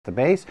The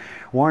base.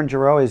 Warren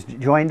Giroux has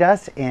joined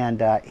us,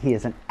 and he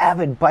is an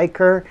avid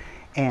biker.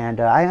 And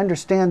I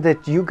understand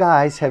that you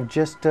guys have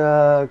just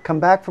come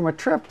back from a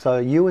trip, so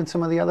you and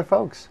some of the other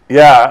folks.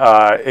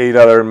 Yeah, 7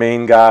 other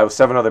Maine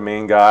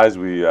guys.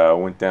 We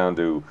went down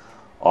to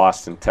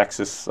Austin,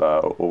 Texas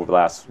over the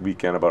last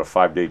weekend, about a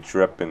 5-day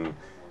trip, and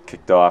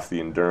kicked off the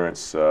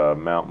endurance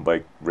mountain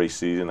bike race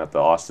season at the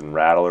Austin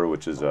Rattler,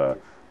 which is a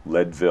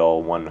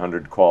Leadville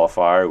 100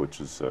 qualifier,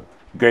 which is a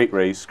great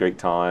race, great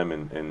time,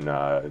 and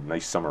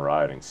nice summer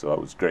riding. So that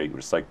was great. We're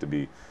psyched to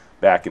be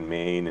back in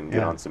Maine and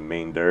get on some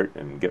Maine dirt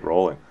and get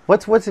rolling.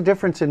 What's the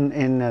difference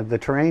in the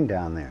terrain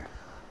down there?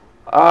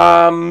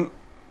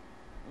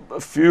 A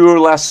few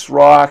less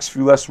rocks, a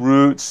few less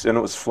roots, and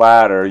it was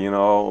flatter. You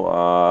know,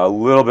 a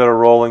little bit of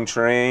rolling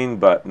terrain,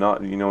 but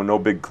not, no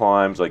big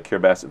climbs like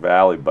Carabasset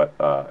Valley. But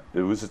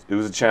it was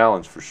a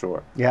challenge for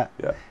sure. Yeah.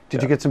 Yeah.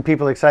 Did you get some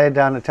people excited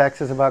down to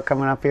Texas about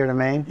coming up here to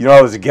Maine?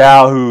 There's a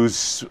gal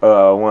who's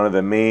one of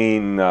the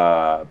main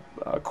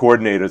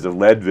coordinators of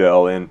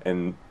Leadville,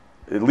 and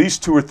at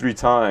least 2 or 3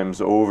 times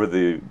over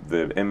the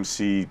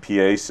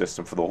MCPA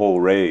system for the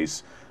whole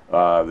race.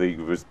 There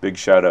was big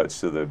shout outs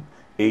to the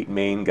 8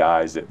 Maine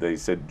guys that they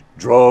said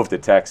drove to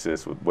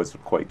Texas.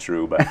 Wasn't quite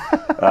true,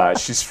 but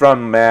she's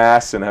from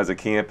Mass and has a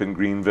camp in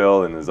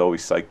Greenville and is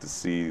always psyched to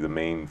see the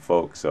Maine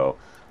folks. So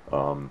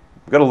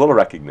we got a little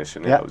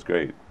recognition. Yeah, it was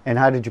great. And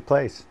how did you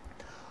place?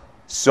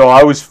 So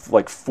I was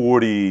like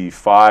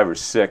 45 or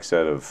 6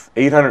 out of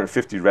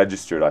 850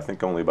 registered. I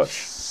think only about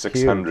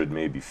 600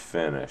 maybe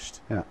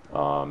finished in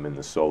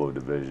the solo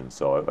division.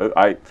 So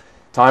I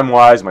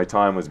time-wise, my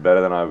time was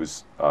better than I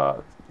was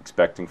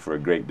expecting for a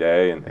great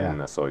day,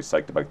 and so I was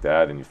psyched about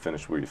that, and you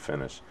finish where you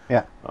finish.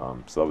 Yeah.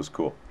 So that was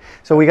cool.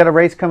 So we got a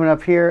race coming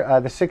up here,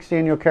 the 6th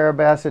Annual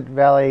Carabasset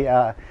Valley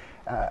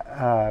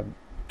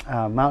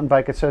Mountain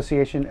Bike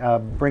Association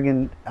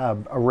bringing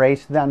a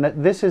race. Now,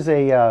 this is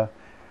a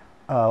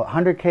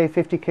 100K,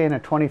 50K, and a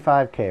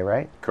 25K,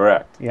 right?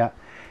 Correct. Yeah.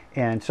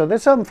 And so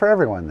there's something for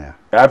everyone there.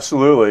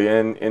 Absolutely.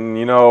 And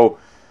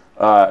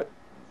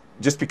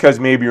just because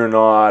maybe you're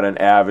not an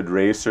avid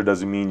racer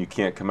doesn't mean you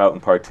can't come out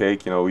and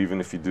partake. Even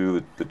if you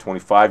do the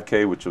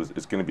 25K, which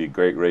is going to be a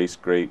great race,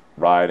 great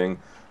riding.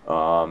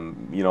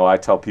 I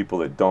tell people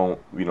that don't,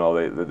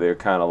 they're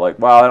kind of like,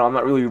 well, I'm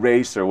not really a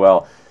racer.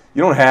 Well,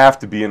 you don't have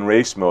to be in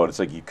race mode. It's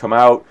like you come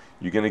out,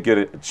 you're going to get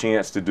a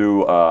chance to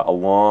do a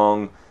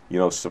long,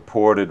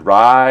 supported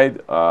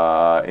ride,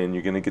 and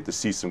you're going to get to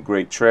see some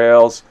great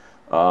trails,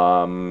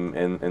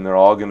 and they're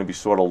all going to be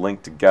sort of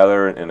linked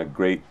together in a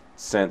great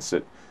sense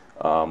that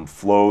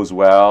flows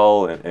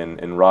well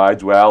and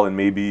rides well, and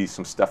maybe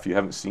some stuff you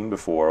haven't seen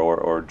before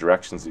or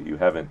directions that you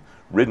haven't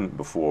ridden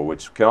before,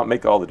 which can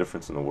make all the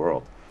difference in the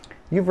world.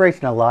 You've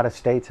raced in a lot of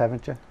states,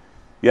 haven't you?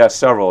 Yeah,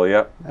 several,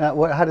 yeah.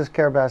 How does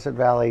Carabasset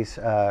Valley's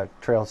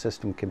trail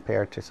system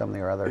compare to some of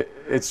your other?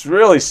 It's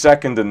really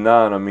second to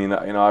none. I mean,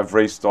 I've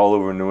raced all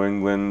over New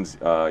England,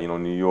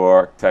 New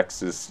York,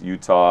 Texas,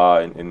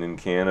 Utah, and in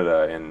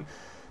Canada, and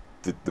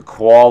the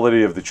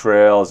quality of the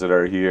trails that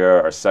are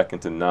here are second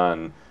to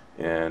none.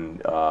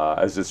 And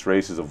as this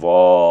race has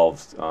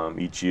evolved,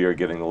 each year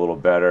getting a little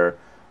better,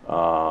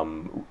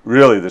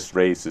 really this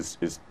race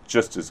is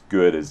just as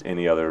good as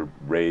any other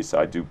race.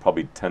 I do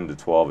probably 10 to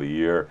 12 a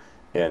year.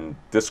 And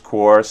this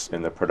course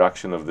and the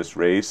production of this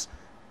race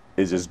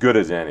is as good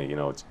as any.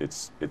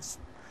 It's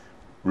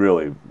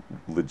really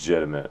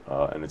legitimate,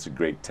 and it's a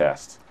great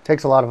test.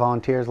 Takes a lot of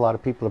volunteers, a lot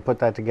of people to put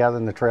that together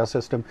in the trail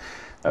system.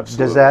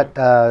 Absolutely. Does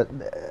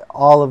that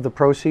all of the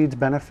proceeds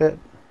benefit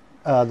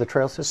the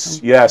trail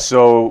system? Yeah.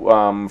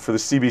 So for the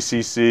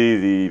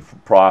CBCC, the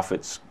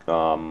profits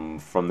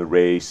from the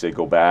race, they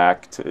go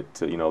back to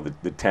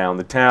the town.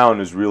 The town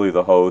is really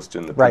the host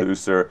and the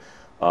producer.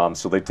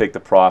 So they take the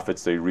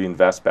profits, they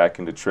reinvest back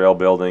into trail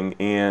building,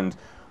 and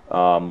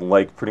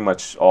like pretty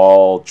much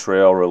all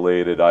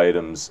trail-related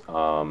items,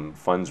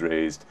 funds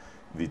raised,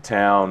 the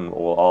town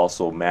will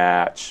also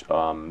match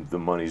the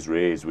monies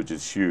raised, which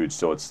is huge.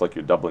 So it's like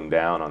you're doubling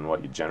down on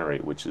what you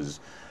generate, which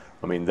is,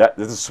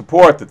 the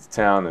support that the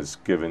town has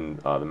given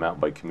the mountain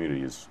bike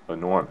community is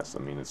enormous.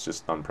 It's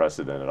just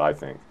unprecedented, I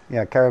think.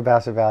 Yeah,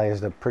 Carabasset Valley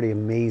is a pretty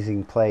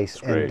amazing place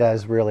and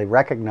does really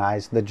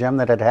recognize the gem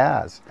that it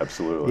has.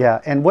 Absolutely. Yeah,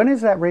 and when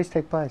does that race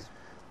take place?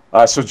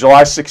 So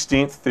July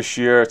 16th this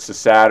year, it's a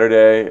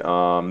Saturday.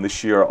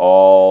 This year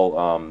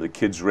all the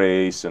kids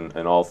race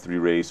and all 3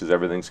 races,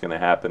 everything's going to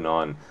happen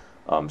on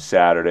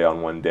Saturday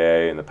on one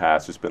day. In the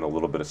past there's been a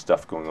little bit of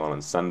stuff going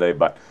on Sunday,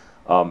 but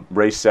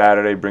race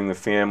Saturday, bring the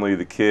family,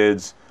 the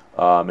kids,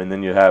 and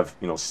then you have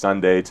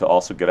Sunday to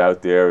also get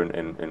out there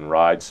and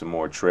ride some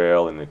more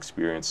trail and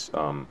experience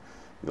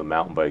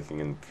mountain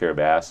biking in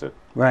Carabasset.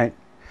 Right.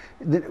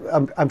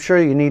 I'm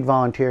sure you need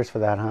volunteers for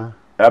that, huh?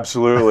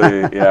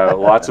 Absolutely, yeah.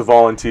 Lots of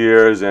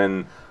volunteers,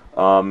 and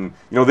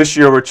this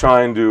year we're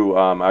trying to.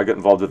 I got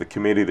involved with the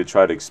committee to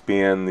try to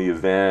expand the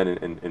event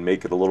and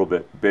make it a little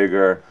bit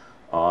bigger,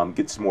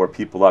 get some more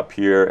people up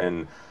here,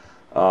 and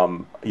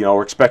You know,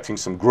 we're expecting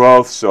some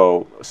growth,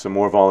 so some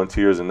more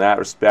volunteers in that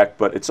respect.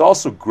 But it's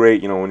also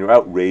great, you know, when you're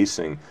out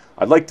racing.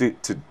 I'd like to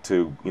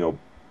you know,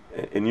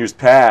 in years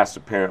past,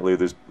 apparently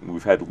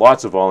we've had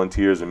lots of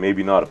volunteers and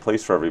maybe not a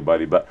place for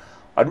everybody, but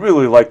I'd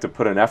really like to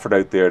put an effort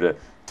out there to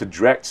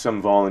direct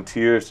some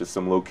volunteers to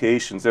some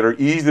locations that are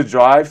easy to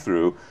drive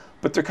through,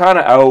 but they're kind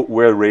of out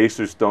where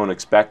racers don't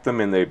expect them,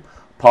 and they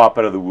pop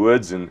out of the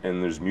woods, and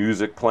there's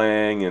music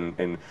playing,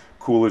 and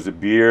coolers of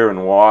beer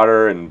and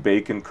water and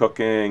bacon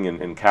cooking,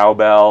 and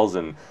cowbells.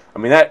 And I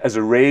mean, that as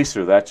a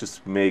racer, that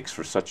just makes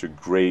for such a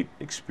great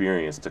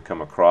experience to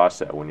come across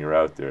that when you're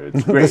out there.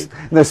 It's great.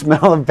 The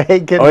smell of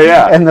bacon, oh,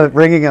 yeah, and the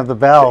ringing of the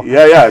bell.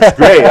 Yeah, it's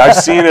great. I've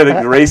seen it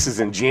at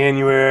races in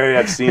January.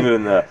 I've seen it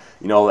in the,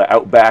 you know, the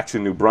outbacks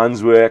in New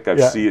Brunswick.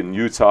 I've seen it in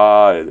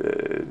Utah.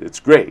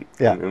 It's great.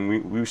 Yeah.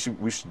 And we should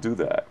do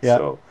that. Yeah.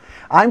 So.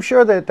 I'm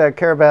sure that the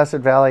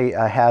Carrabassett Valley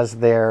has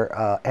their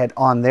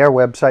on their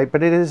website,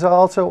 but it is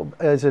also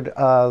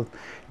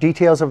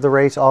details of the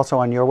race also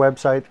on your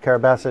website,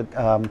 Carrabassett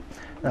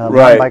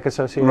Mountain Bike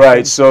Association.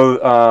 Right. So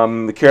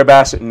the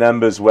Carrabassett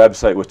NEMBA's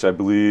website, which I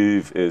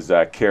believe is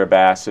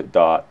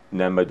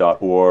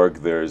carrabassett.nemba.org,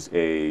 there's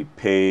a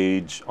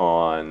page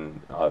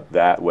on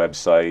that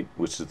website,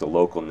 which is the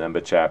local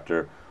NEMBA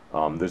chapter.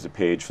 There's a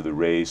page for the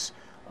race.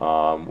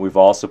 We've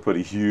also put a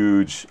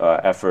huge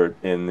effort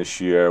in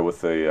this year with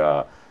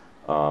the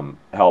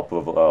help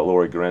of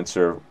Lori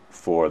Grenzer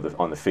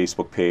on the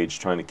Facebook page,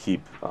 trying to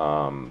keep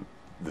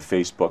the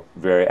Facebook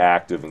very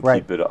active and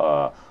keep it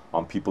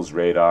on people's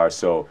radar.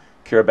 So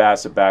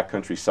Carrabassett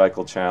Backcountry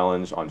Cycle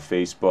Challenge on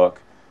Facebook.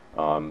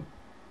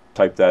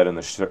 Type that in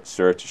the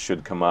search, it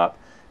should come up.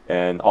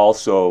 And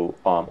also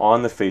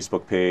on the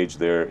Facebook page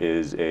there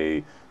is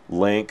a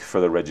link for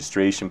the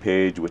registration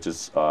page, which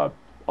is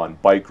on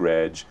Bike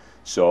Reg.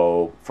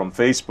 So from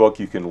Facebook,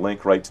 you can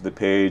link right to the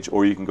page,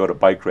 or you can go to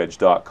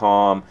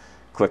bikereg.com,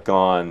 click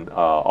on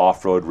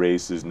off-road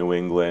races, New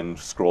England,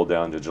 scroll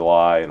down to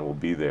July, and we'll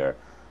be there.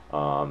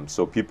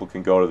 So people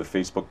can go to the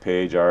Facebook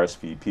page,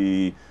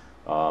 RSVP,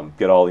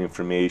 get all the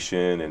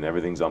information, and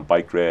everything's on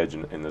Bike Reg,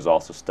 and there's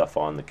also stuff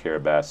on the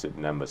Carrabassett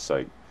NEMBA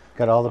site.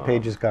 Got all the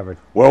pages covered.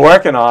 We're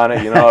working on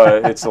it. You know,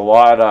 it's a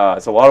lot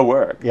of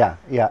work. Yeah,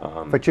 yeah.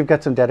 But you've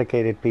got some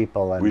dedicated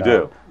people, and we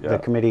do. The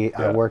committee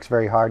works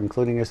very hard,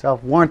 including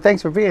yourself. Warren,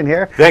 thanks for being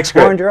here. Thanks,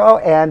 Warren Giroux,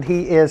 and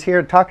he is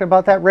here talking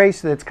about that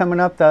race that's coming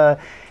up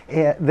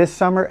this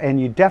summer. And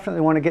you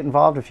definitely want to get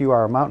involved if you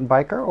are a mountain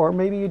biker, or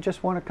maybe you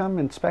just want to come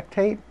and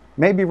spectate.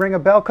 Maybe ring a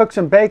bell, cook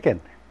some bacon.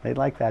 They'd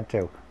like that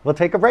too. We'll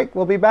take a break.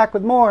 We'll be back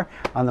with more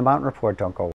on the Mountain Report. Don't go away.